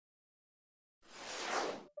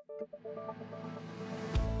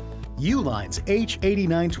Uline's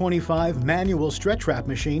H8925 manual stretch wrap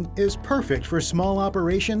machine is perfect for small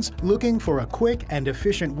operations looking for a quick and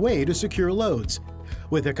efficient way to secure loads.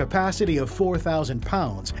 With a capacity of 4,000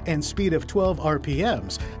 pounds and speed of 12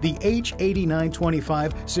 RPMs, the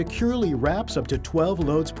H8925 securely wraps up to 12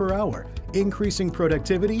 loads per hour, increasing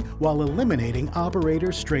productivity while eliminating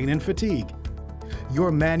operator strain and fatigue.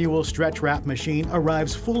 Your manual stretch wrap machine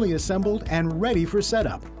arrives fully assembled and ready for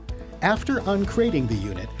setup. After uncrating the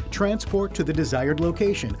unit, transport to the desired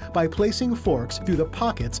location by placing forks through the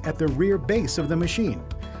pockets at the rear base of the machine.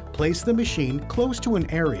 Place the machine close to an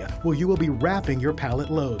area where you will be wrapping your pallet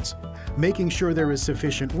loads, making sure there is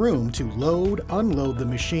sufficient room to load, unload the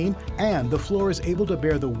machine, and the floor is able to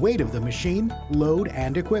bear the weight of the machine, load,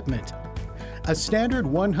 and equipment. A standard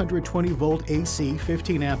 120-volt AC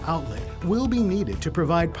 15-amp outlet will be needed to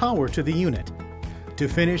provide power to the unit. To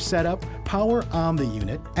finish setup, power on the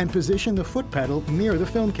unit and position the foot pedal near the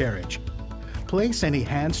film carriage. Place any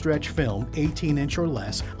hand stretch film 18-inch or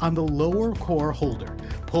less on the lower core holder.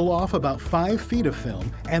 Pull off about 5 feet of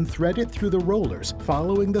film and thread it through the rollers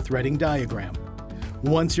following the threading diagram.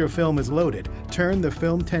 Once your film is loaded, turn the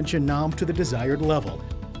film tension knob to the desired level,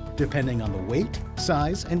 depending on the weight,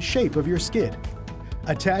 size, and shape of your skid.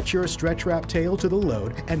 Attach your stretch wrap tail to the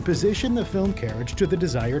load and position the film carriage to the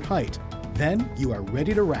desired height. Then you are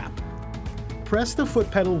ready to wrap. Press the foot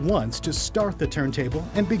pedal once to start the turntable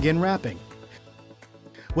and begin wrapping.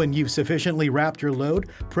 When you've sufficiently wrapped your load,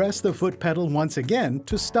 press the foot pedal once again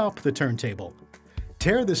to stop the turntable.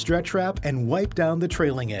 Tear the stretch wrap and wipe down the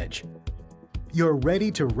trailing edge. You're ready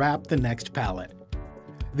to wrap the next pallet.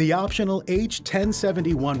 The optional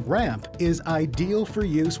H1071 ramp is ideal for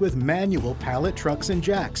use with manual pallet trucks and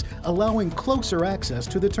jacks, allowing closer access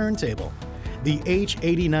to the turntable. The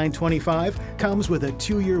H8925 comes with a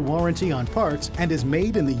 2-year warranty on parts and is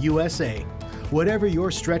made in the USA. Whatever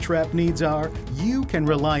your stretch wrap needs are, you can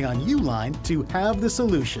rely on Uline to have the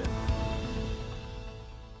solution.